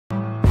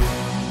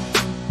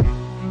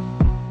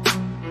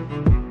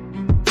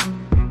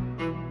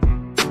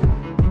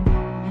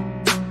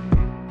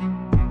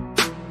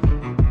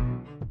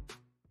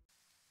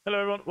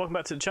Hello everyone, welcome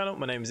back to the channel.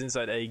 My name is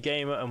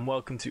InsideAgameR and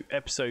welcome to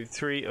episode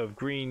 3 of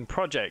Green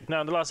Project.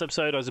 Now in the last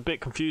episode I was a bit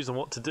confused on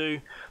what to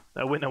do.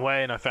 I went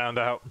away and I found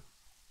out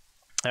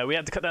we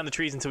had to cut down the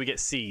trees until we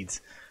get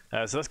seeds.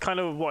 So that's kind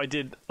of what I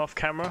did off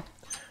camera.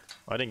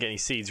 I didn't get any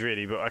seeds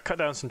really, but I cut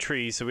down some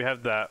trees, so we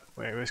have that.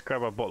 Wait, let's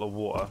grab our bottle of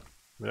water.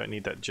 We don't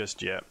need that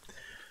just yet.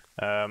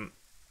 But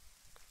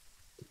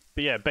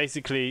yeah,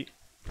 basically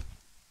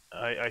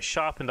I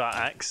sharpened our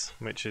axe,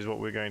 which is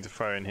what we're going to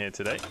throw in here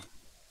today.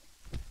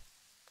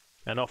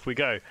 And off we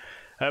go.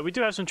 We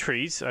do have some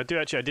trees. I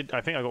think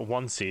I got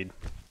one seed.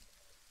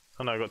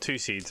 Oh no, I got 2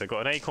 seeds. I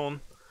got an acorn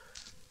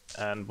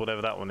and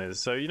whatever that one is.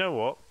 So you know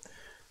what?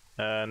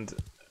 And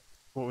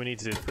what we need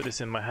to do is put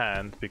this in my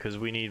hand because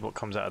we need what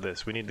comes out of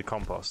this. We need the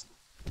compost.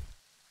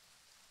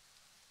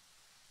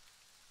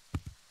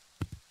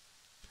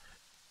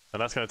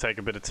 And that's going to take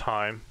a bit of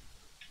time.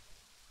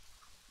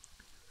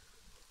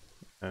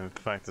 In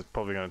fact, it's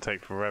probably going to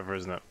take forever,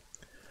 isn't it?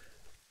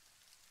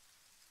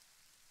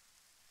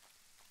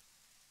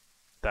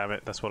 Damn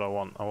it, that's what I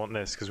want. I want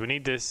this, because we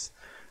need this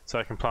so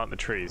I can plant the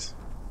trees.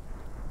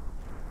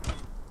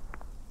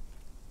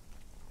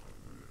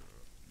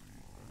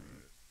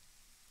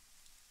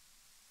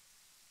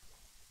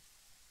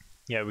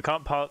 Yeah, we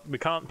can't plow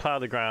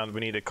the ground,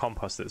 we need to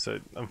compost it. So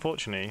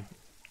unfortunately,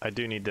 I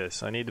do need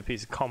this. I need a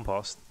piece of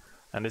compost,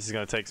 and this is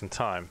going to take some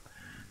time.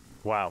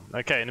 Wow.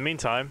 Okay, in the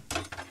meantime,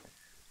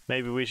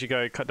 maybe we should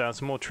go cut down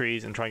some more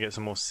trees and try and get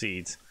some more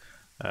seeds.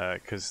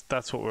 Because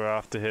that's what we're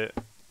after here.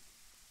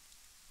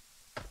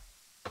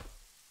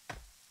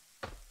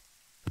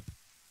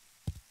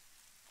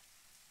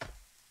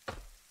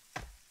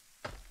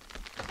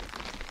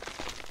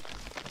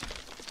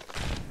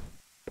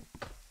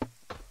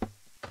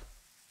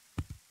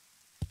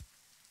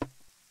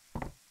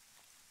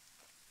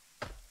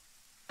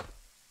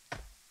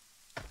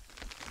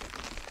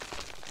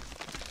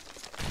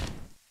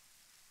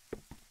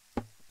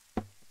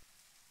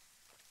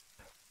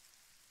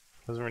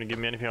 Doesn't really give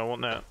me anything I want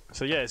now.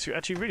 So yeah, it's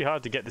actually really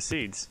hard to get the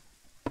seeds.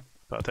 But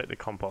I'll take the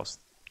compost.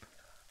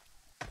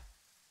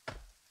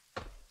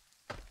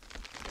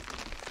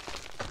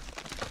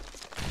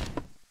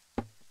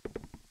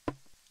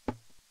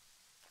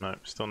 No,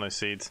 still no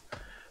seeds.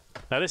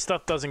 Now this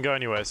stuff doesn't go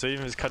anywhere, so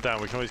even if it's cut down,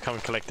 we can always come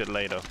and collect it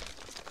later.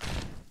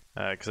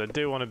 Because I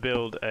do want to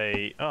build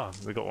a... Oh,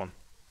 we got one.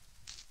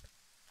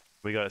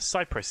 We got a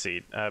cypress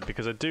seed.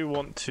 Because I do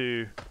want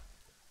to...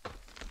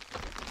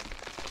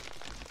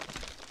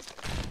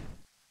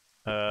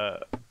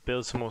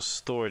 build some more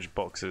storage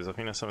boxes. I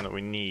think that's something that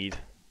we need.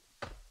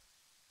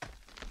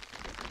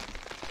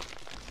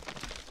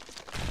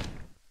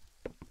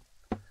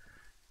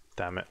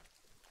 Damn it.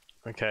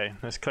 Okay,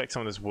 let's collect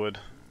some of this wood.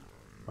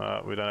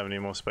 We don't have any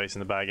more space in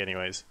the bag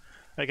anyways.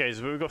 Okay,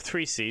 so we've got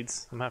 3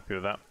 seeds. I'm happy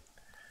with that.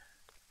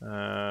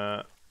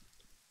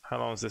 How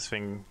long has this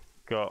thing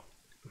got?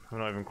 I'm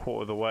not even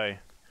quarter of the way.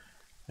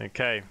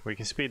 Okay, we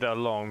can speed that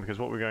along because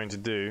what we're going to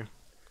do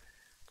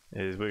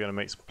is we're going to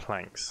make some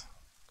planks.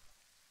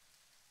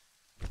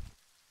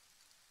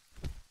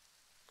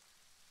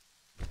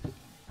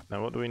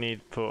 Now what do we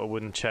need for a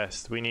wooden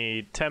chest? We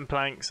need 10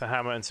 planks, a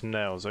hammer and some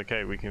nails.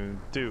 Okay, we can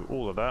do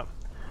all of that.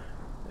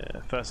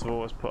 First of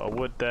all, let's put our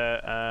wood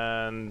there,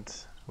 and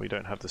we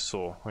don't have the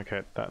saw.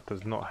 Okay, that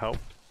does not help.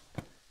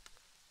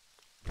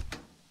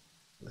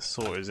 The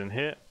saw is in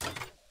here.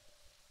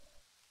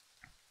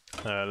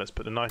 Let's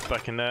put the knife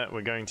back in there.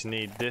 We're going to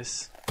need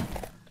this.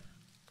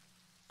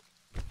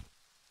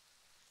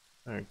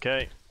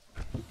 Okay.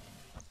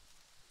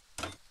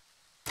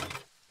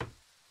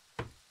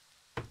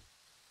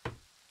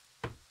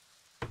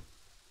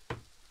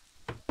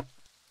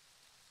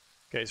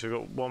 Okay, so we've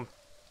got 1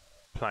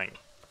 plank.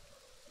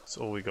 That's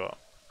all we got.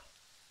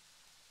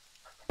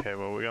 Okay,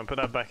 well we're going to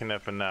put that back in there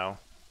for now.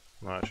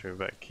 Well, actually we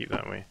better keep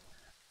that, we.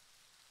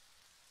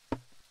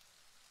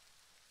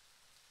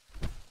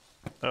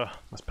 Ugh,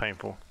 that's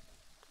painful.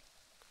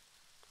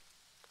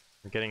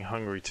 I'm getting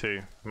hungry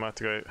too. I might have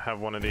to go have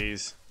one of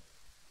these.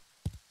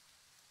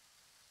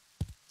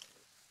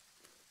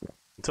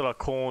 Until our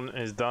corn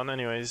is done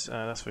anyways,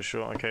 that's for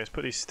sure. Okay, let's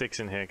put these sticks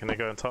in here. Can they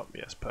go on top?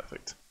 Yes,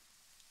 perfect.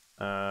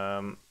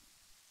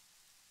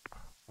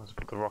 Let's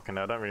put the rock in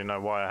there. I don't really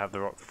know why I have the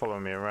rock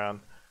following me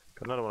around.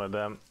 Got another one of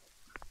them.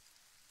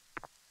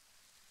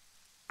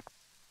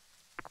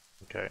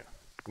 Okay,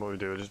 what we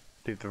do is just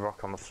leave the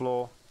rock on the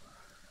floor.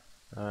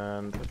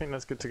 And I think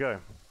that's good to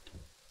go.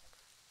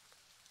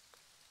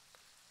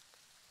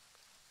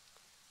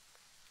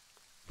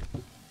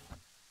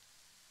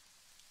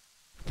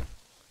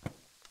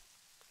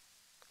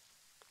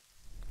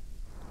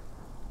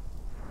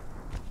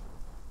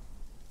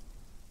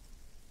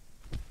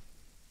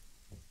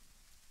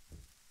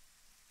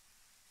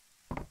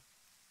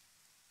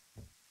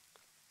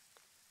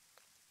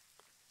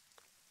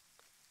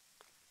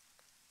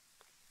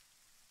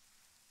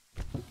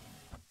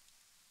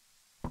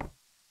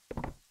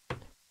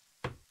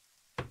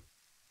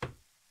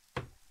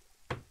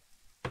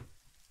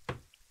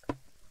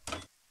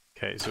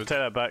 Okay, so we'll take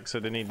that back. So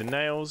they need the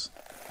nails.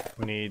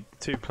 We need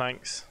 2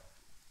 planks.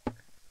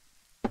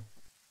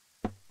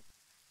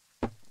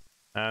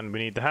 And we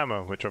need the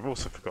hammer, which I've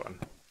also forgotten.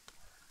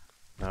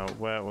 Now,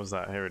 where was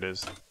that? Here it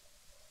is.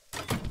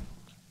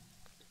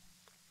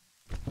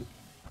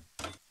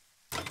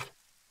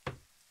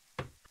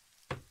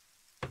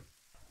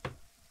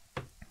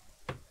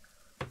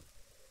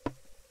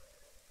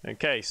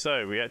 Okay,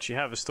 so we actually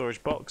have a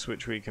storage box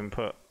which we can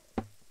put.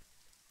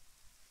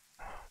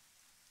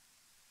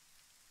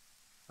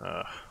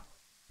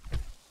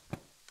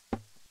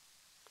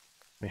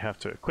 We have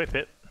to equip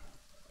it.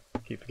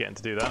 Keep forgetting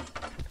to do that.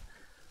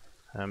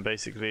 And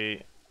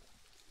basically,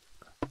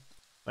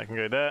 that can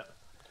go there.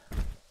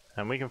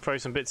 And we can throw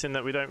some bits in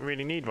that we don't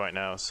really need right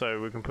now.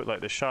 So we can put like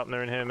the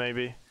sharpener in here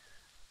maybe.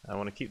 I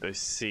want to keep those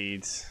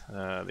seeds.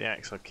 The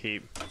axe I'll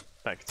keep.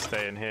 That can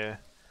stay in here.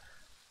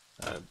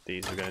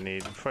 These we're going to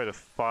need. Throw the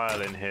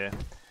file in here.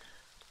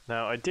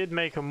 Now I did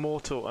make a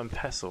mortar and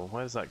pestle.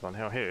 Where's that gone?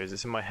 Oh, here it is.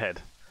 It's in my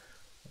head.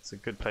 That's a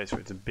good place for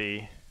it to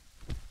be.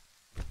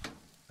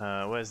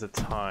 Where's the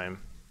time?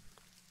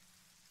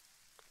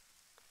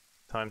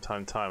 Time.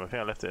 I think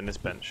I left it in this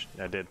bench.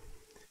 Yeah, I did.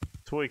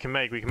 So what we can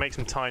make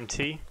some time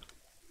tea.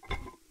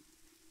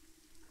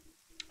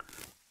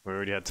 We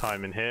already had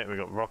time in here. We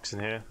got rocks in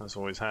here. That's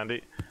always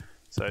handy.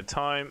 So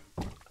time,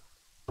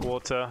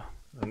 water,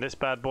 and this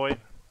bad boy.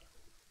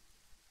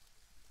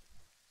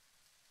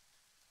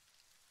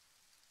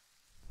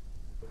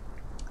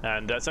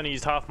 And that's only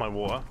used half my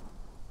water.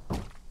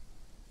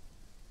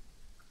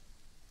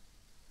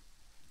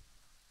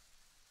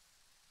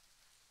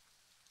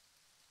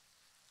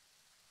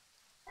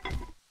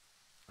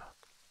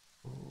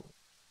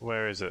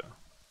 Where is it?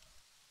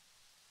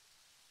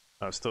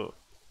 Oh,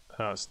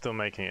 it's still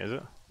making it, is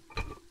it?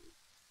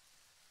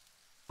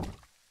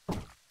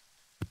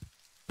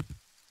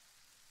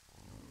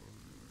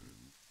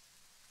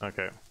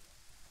 Okay.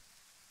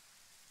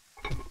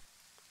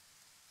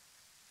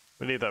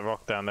 We leave that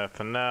rock down there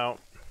for now.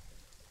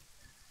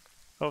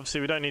 Obviously,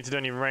 we don't need to do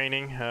any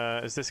raining.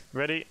 Is this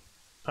ready?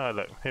 Oh,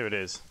 look, here it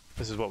is.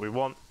 This is what we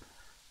want.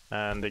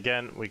 And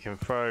again, we can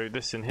throw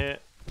this in here.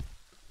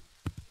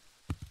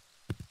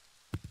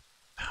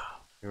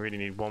 We really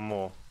need one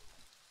more.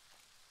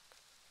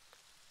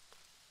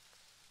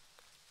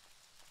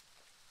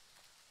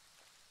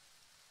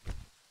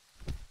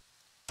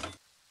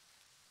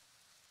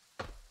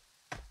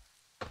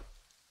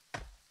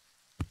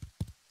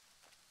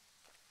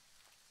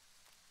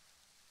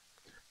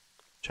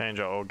 Change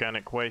our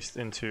organic waste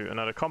into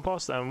another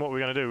compost, and what we're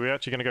going to do, we're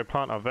actually going to go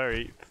plant our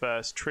very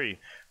first tree,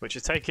 which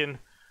has taken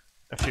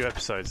a few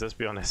episodes, let's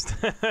be honest.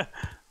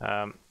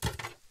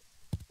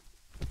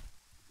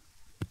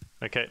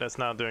 Okay, that's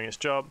now doing its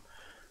job.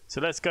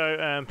 So let's go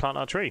and plant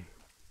our tree.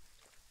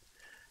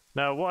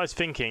 Now, what I was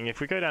thinking,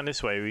 if we go down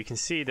this way, we can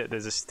see that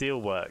there's a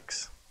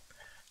steelworks,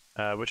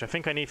 which I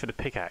think I need for the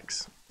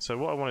pickaxe. So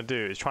what I want to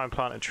do is try and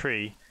plant a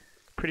tree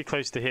pretty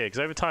close to here, because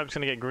over time it's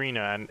going to get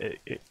greener, and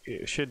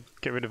it should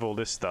get rid of all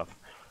this stuff.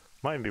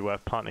 Might even be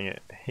worth planting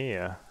it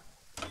here.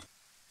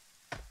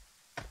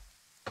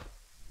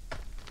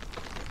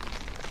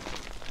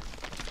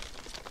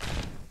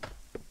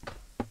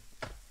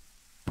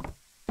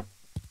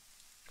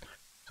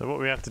 So what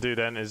we have to do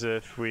then is,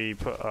 if we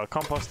put our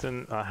compost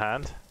in our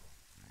hand,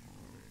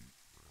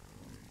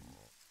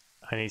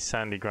 I need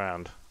sandy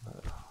ground.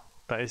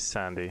 That is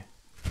sandy.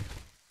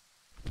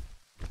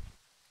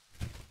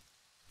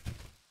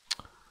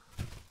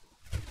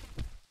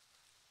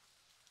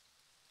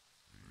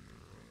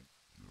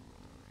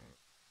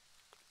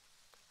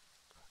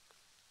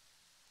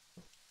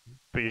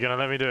 But you're gonna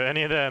let me do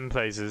any of them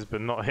places,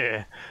 but not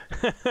here.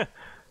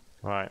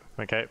 Right,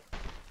 okay.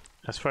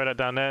 Let's throw that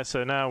down there.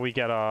 So now we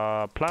get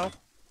our plow.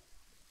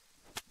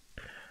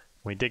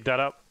 We dig that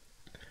up.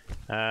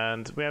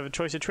 And we have a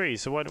choice of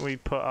trees. So why don't we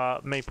put our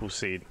maple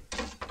seed?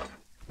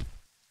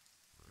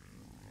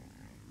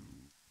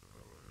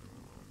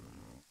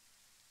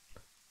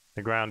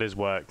 The ground is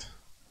worked.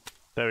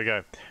 There we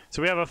go.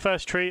 So we have our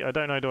first tree. I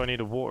don't know, do I need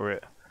to water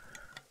it?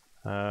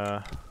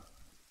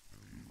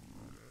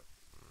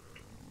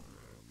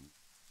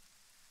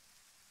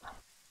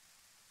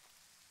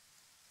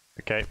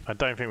 Okay, I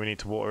don't think we need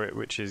to water it,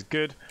 which is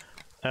good.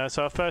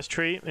 So our first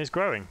tree is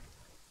growing.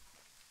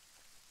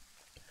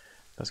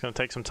 That's going to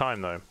take some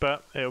time though,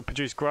 but it'll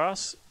produce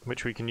grass,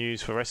 which we can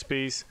use for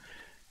recipes.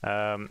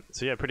 So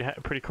yeah,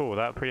 pretty cool with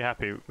that. Pretty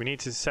happy. We need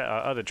to set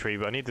our other tree,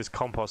 but I need this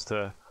compost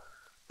to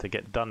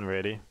get done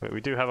really. But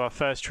we do have our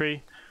first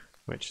tree,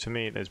 which to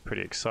me is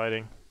pretty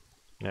exciting.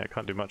 Yeah, I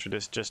can't do much with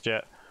this just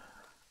yet.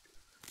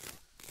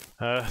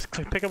 Let's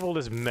pick up all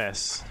this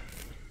mess.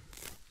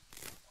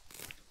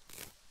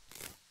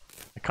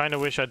 I kind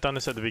of wish I'd done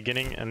this at the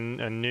beginning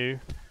and knew,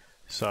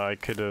 so I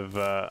could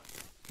have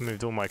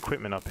moved all my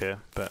equipment up here,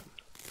 but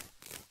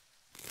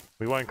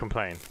we won't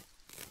complain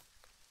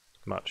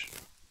much.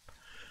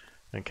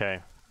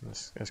 Okay,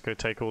 let's go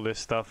take all this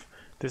stuff.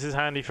 This is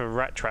handy for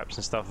rat traps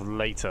and stuff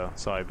later,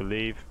 so I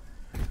believe.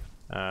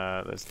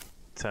 Let's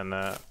turn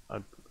that.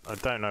 I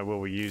don't know where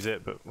we use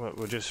it, but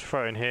we'll just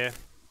throw it in here.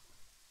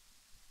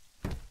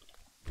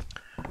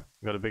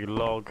 We've got a big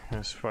log.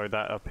 Let's throw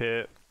that up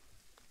here.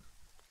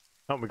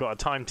 Oh, we got a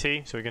time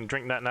tea, so we can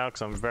drink that now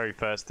because I'm very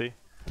thirsty.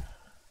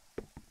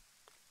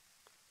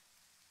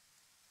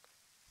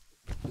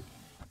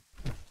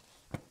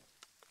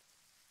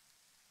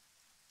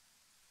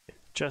 It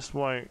just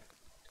won't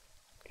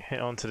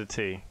hit onto the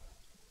tea.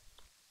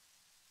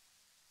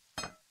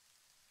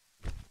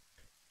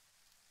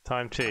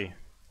 Time tea.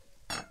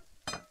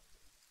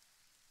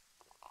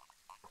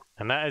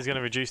 And that is going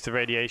to reduce the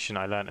radiation,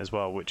 I learnt as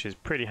well, which is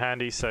pretty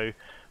handy. So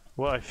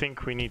what I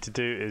think we need to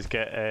do is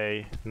get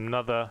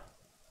another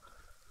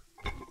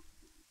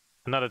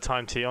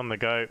time tea on the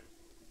go.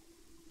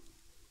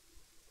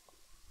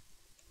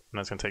 And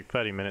that's going to take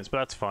 30 minutes, but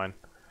that's fine.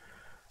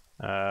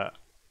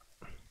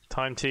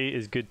 Time tea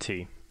is good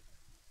tea.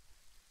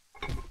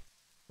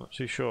 Not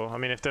too sure. I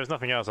mean, if there's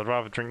nothing else, I'd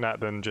rather drink that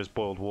than just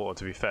boiled water,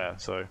 to be fair.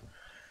 So,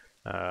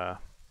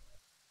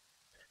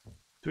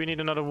 do we need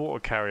another water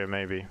carrier,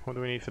 maybe? What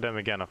do we need for them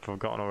again? I've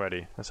forgotten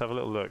already. Let's have a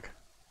little look.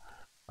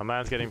 Our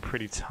man's getting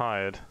pretty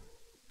tired.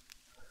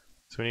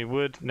 So we need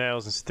wood,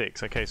 nails, and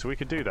sticks. Okay, so we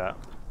could do that.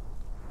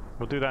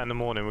 We'll do that in the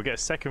morning. We'll get a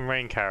second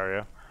rain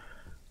carrier,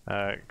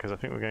 because I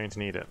think we're going to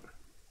need it.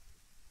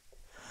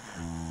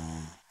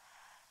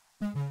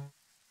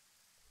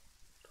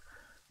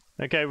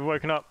 Okay, we've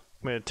woken up.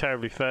 We're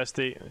terribly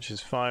thirsty, which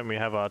is fine. We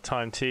have our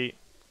time tea.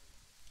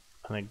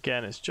 And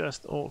again, it's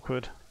just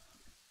awkward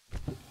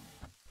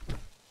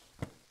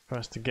for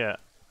us to get.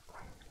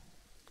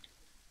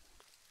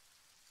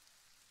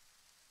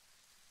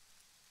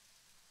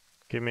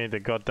 Give me the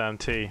goddamn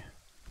tea.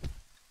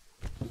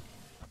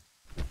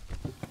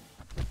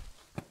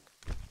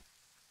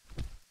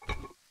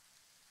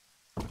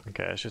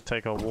 Okay, let's just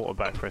take our water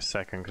back for a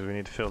second because we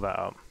need to fill that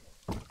up.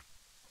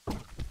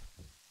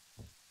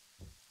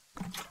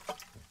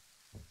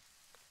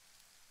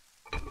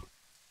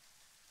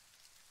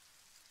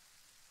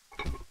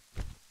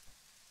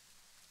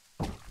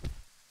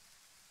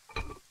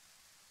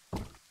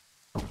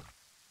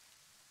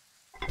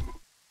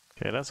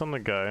 Okay, that's on the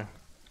go.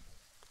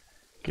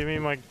 Give me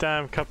my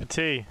damn cup of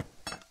tea.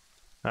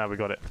 Ah, we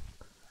got it.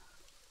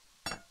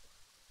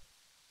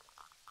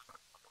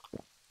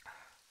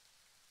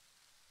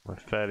 We're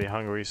fairly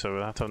hungry, so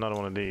we'll have to have another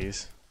one of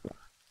these.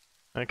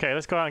 Okay,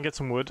 let's go out and get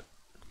some wood.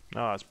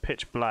 Oh, it's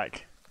pitch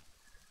black.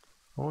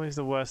 Always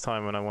the worst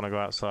time when I want to go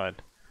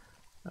outside.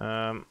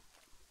 But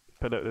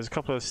look, there's a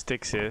couple of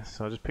sticks here,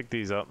 so I'll just pick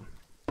these up.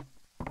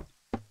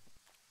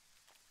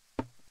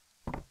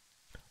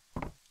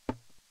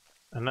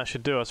 And that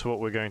should do us for what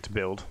we're going to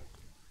build.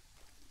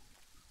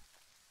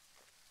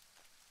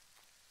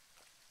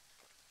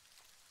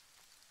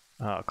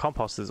 Our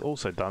compost is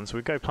also done, so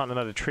we go plant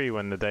another tree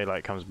when the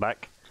daylight comes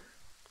back.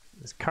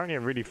 It's currently a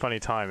really funny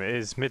time. It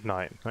is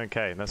midnight.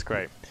 Okay, that's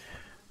great.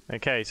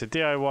 Okay, so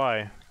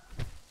DIY.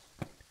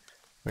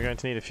 We're going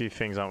to need a few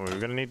things, aren't we? We're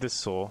going to need this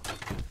saw.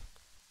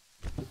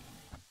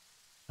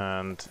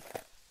 And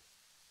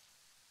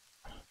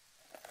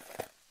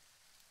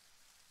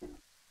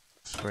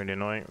it's really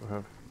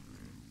annoying.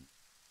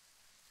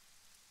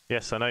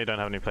 Yes, I know you don't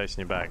have any place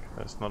in your bag.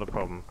 That's not a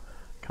problem.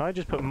 Can I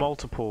just put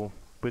multiple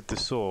with the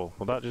saw?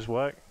 Will that just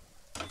work?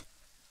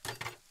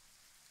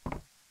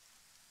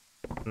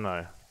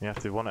 No, you have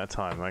to do one at a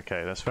time.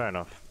 Okay, that's fair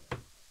enough.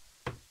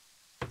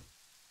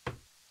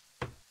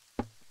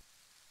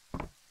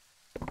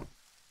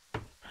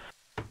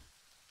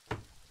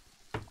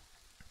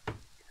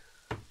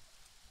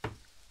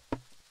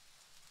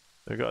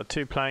 We've got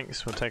 2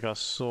 planks. We'll take our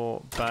saw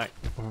back.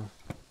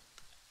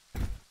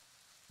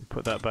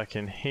 Put that back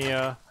in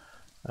here.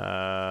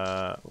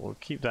 We'll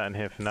keep that in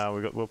here for now.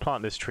 We'll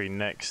plant this tree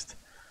next.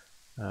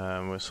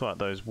 We'll sort out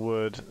those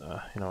wood.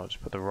 You know, I'll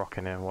just put the rock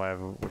in here.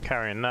 Whatever. We're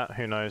carrying that.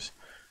 Who knows?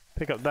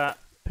 Pick up that.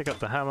 Pick up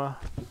the hammer.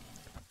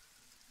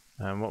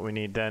 And what we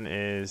need then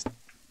is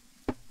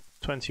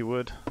 20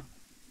 wood.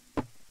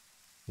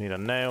 We need our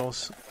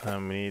nails,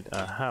 and we need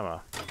a hammer.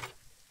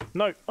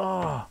 No!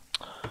 Oh!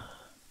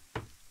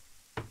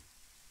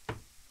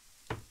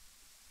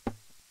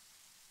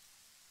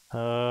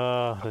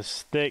 The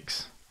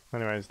sticks.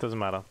 Anyways, doesn't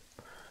matter.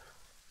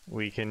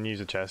 We can use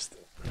a chest.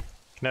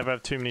 Never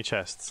have too many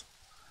chests.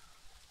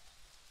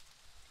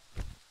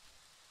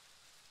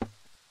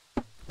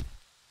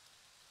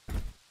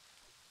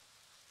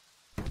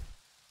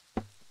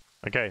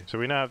 Okay, so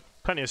we now have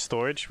plenty of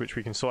storage, which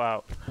we can sort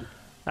out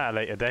at a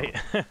later date.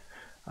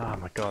 Oh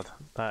my god,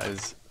 that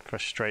is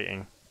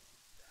frustrating.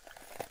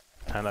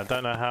 And I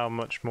don't know how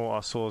much more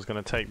our saw is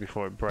going to take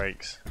before it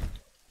breaks.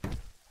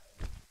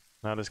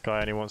 Now this guy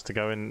only wants to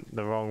go in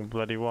the wrong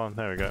bloody one.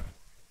 There we go.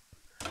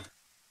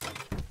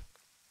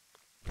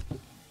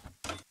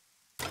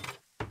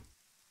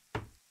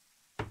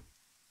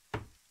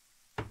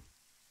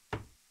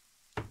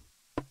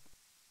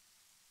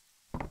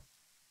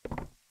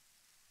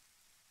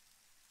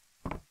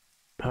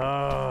 Oh,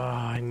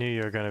 I knew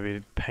you were going to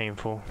be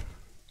painful.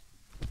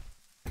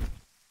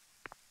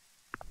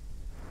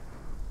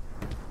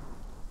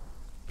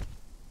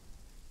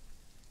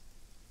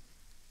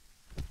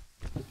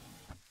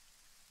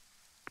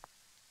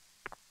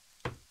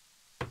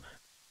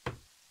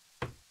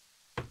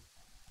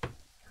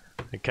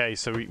 Okay,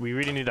 so we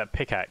really need that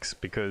pickaxe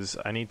because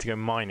I need to go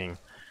mining.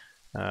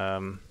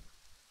 But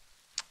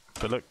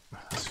look,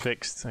 it's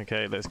fixed.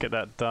 Okay, let's get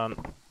that done.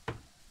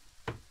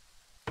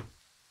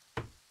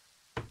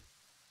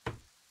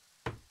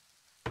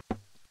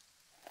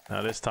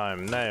 Now this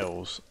time,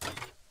 nails.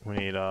 We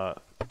need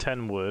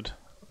 10 wood.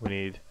 We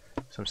need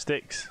some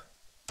sticks.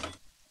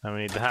 And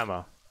we need the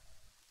hammer.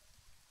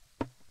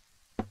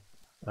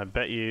 I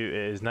bet you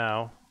it is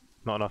now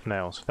not enough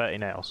nails. 30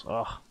 nails.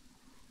 Ugh.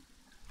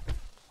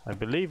 I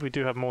believe we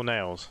do have more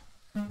nails.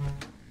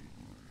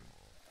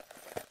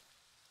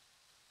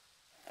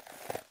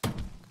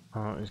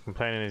 Oh, he's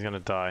complaining he's gonna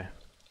die.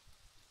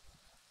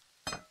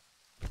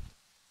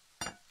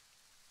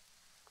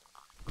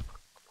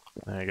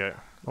 There you go.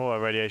 All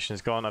our radiation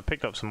is gone. I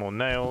picked up some more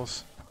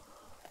nails.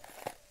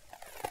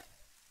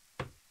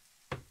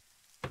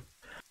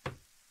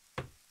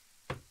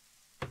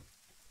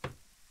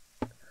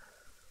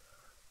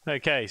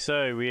 Okay,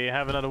 so we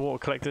have another water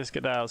collector. Let's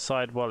get that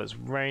outside while it's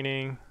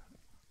raining.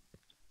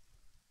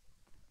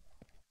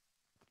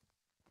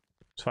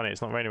 It's funny,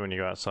 it's not raining when you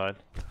go outside,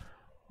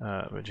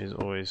 which is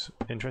always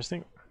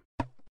interesting.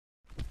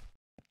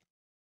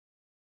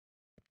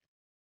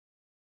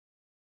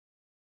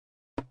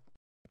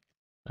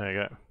 There you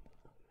go.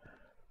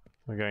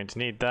 We're going to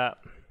need that.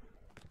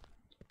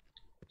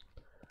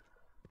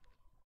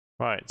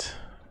 Right.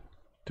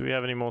 Do we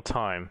have any more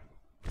time?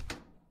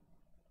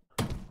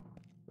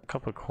 A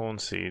couple of corn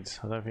seeds.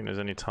 I don't think there's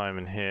any time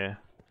in here.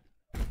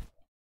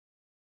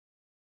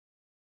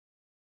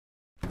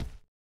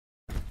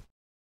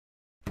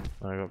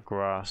 I got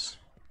grass.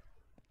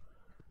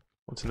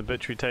 What's in the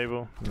butchery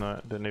table?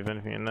 No, don't leave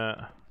anything in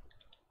there.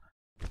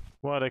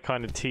 What other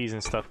kind of teas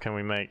and stuff can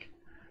we make?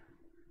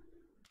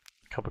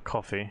 A cup of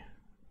coffee.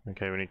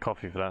 Okay, we need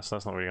coffee for that, so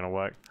that's not really going to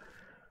work.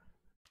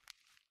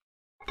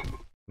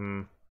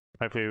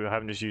 Hopefully I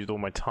haven't just used all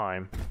my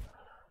time.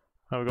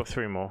 Oh, we've got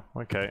 3 more.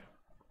 Okay.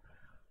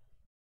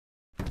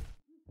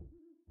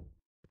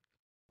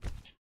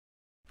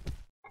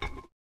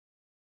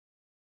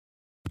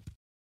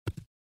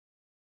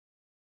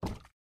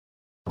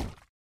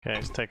 Okay,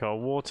 let's take our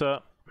water.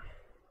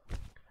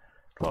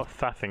 A lot of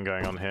faffing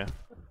going on here.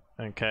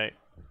 Okay.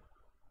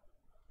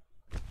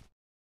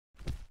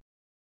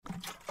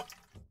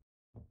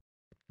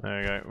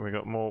 There we go, we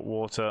got more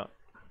water.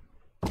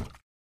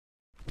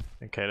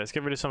 Okay, let's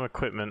get rid of some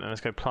equipment and let's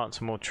go plant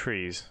some more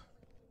trees.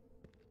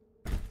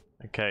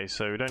 Okay,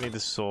 so we don't need the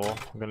saw.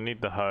 We're gonna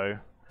need the hoe.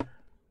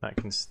 That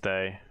can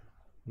stay.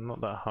 I'm not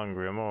that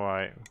hungry, I'm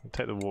alright. We'll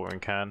take the watering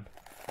can.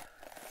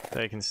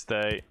 They can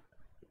stay.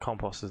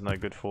 Compost is no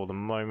good for the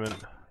moment.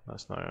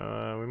 That's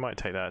no. We might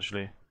take that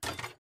actually.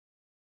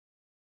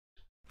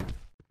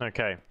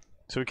 Okay,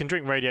 so we can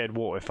drink radiated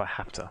water if I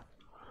have to.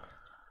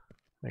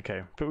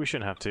 Okay, but we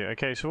shouldn't have to.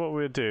 Okay, so what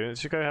we'll do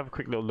is just go have a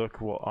quick little look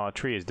at what our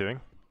tree is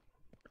doing.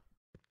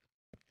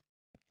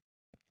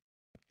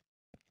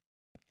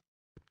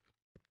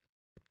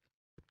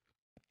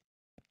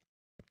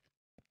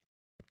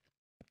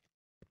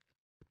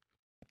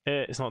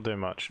 It's not doing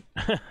much.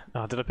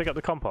 Oh, did I pick up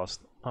the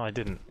compost? Oh, I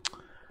didn't.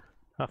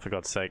 Oh, for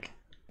God's sake.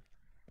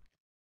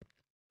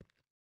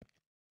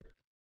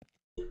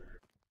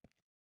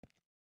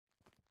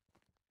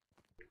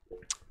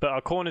 But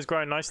our corn is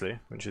growing nicely,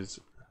 which is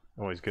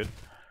always good.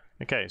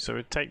 Okay, so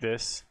we take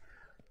this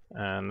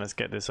and let's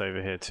get this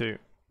over here too.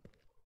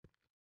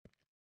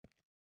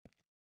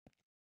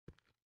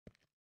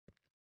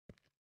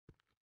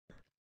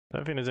 I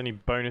don't think there's any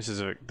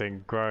bonuses of it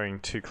then growing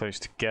too close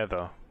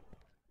together.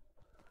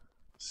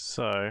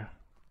 So,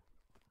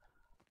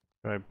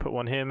 I put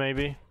one here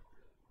maybe.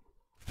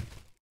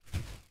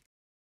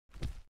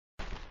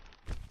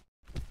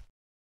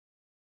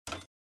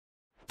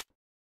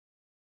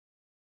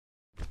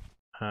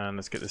 And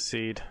let's get the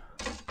seed.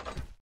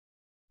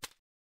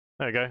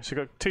 There we go, so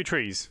we've got 2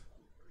 trees.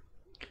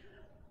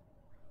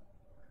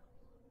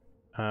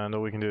 And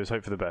all we can do is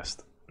hope for the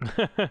best.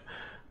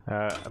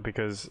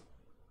 Because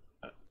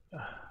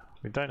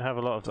we don't have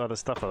a lot of other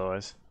stuff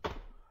otherwise.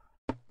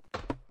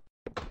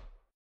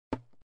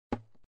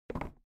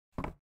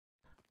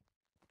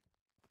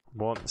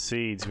 Want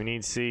seeds, we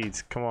need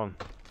seeds, come on.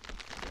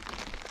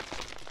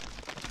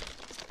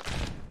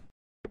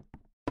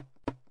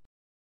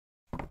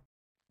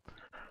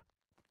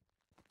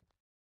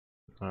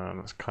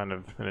 That's kind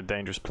of in a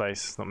dangerous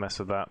place, let's not mess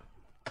with that.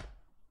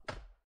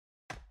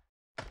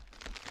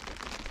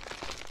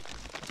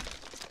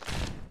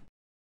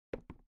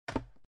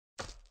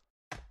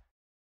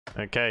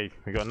 Okay,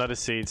 we got another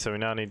seed, so we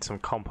now need some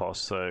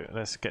compost, so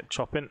let's get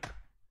chopping.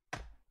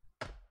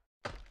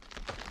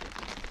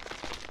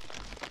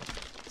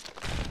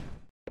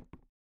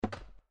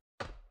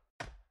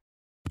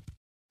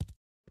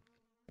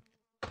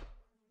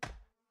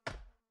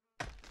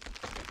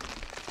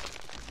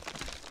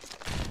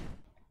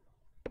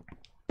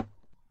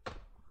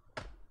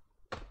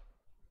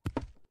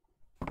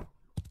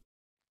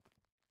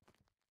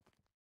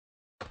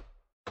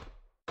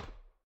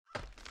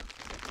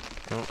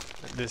 Oh,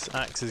 this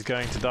axe is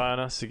going to die on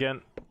us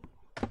again.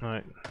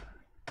 Right.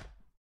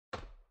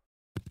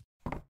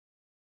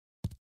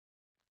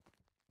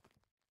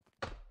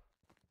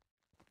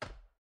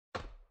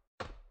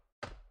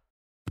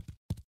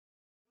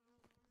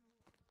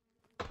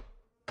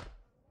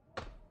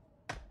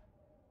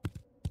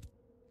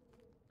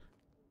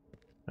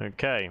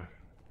 Okay.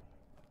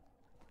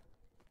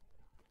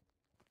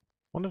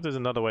 Wonder if there's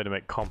another way to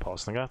make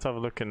compost. I'm gonna have to have a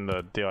look in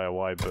the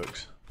DIY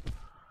books.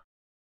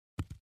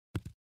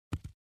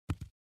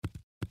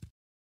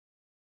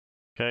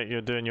 Okay,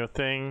 you're doing your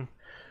thing.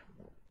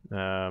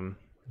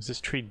 Is this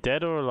tree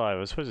dead or alive?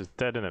 I suppose it's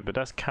dead in it, but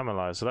that's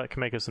caramelized, so that can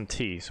make us some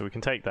tea. So we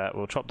can take that,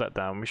 we'll chop that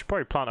down. We should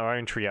probably plant our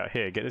own tree out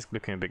here, get this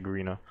looking a bit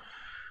greener.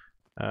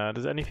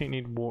 Does anything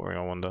need watering,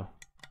 I wonder?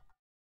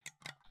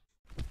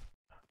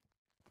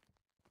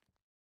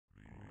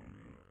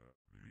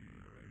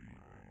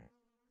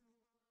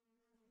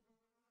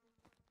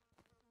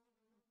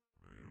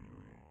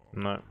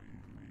 No.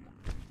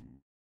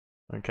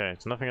 Okay,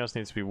 so nothing else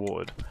needs to be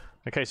watered.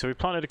 Okay, so we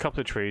planted a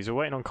couple of trees, we're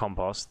waiting on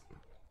compost.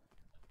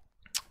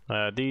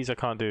 These I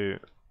can't do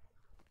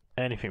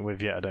anything with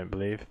yet, I don't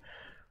believe.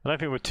 I don't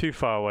think we're too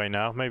far away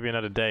now. Maybe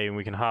another day and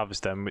we can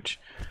harvest them, which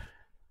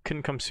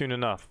couldn't come soon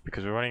enough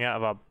because we're running out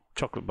of our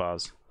chocolate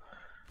bars.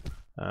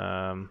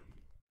 What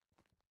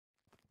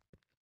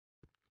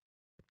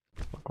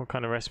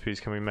kind of recipes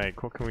can we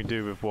make? What can we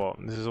do with what?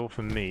 This is all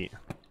for meat.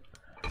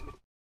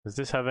 Does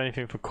this have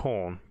anything for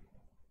corn?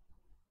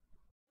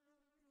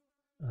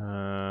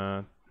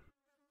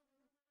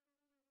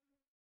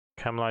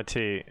 Chamomile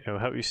tea. It will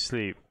help you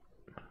sleep.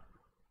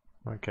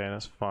 Okay,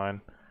 that's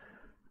fine.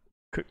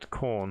 Cooked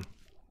corn.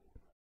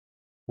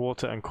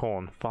 Water and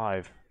corn.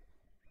 5.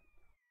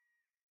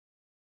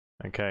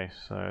 Okay,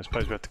 so I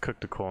suppose we have to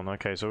cook the corn.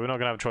 Okay, so we're not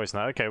going to have a choice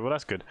now. Okay, well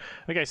that's good.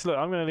 Okay, so look,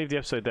 I'm going to leave the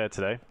episode there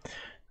today.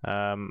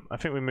 I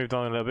think we moved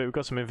on a little bit. We've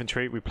got some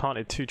infantry. We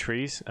planted 2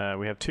 trees.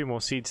 We have 2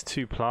 more seeds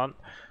to plant.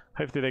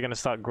 Hopefully they're going to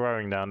start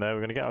growing down there. We're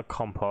going to get our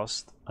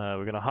compost.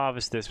 We're going to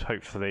harvest this,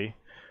 hopefully.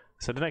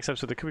 So the next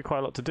episode, there could be quite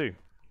a lot to do.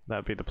 That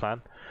would be the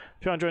plan.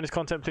 If you're enjoying this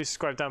content, please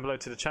subscribe down below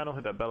to the channel.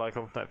 Hit that bell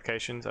icon for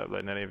notifications. I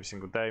upload nearly every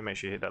single day. Make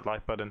sure you hit that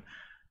like button.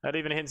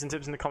 Leave any hints and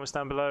tips in the comments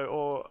down below,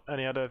 or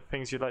any other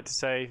things you'd like to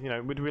say. You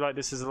know, would we like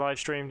this as a live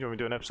stream? Do you want me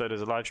to do an episode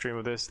as a live stream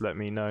of this? Let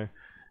me know in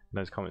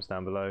those comments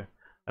down below.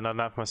 And other than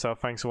that, for myself,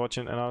 thanks for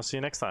watching, and I'll see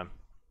you next time.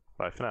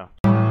 Bye for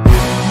now.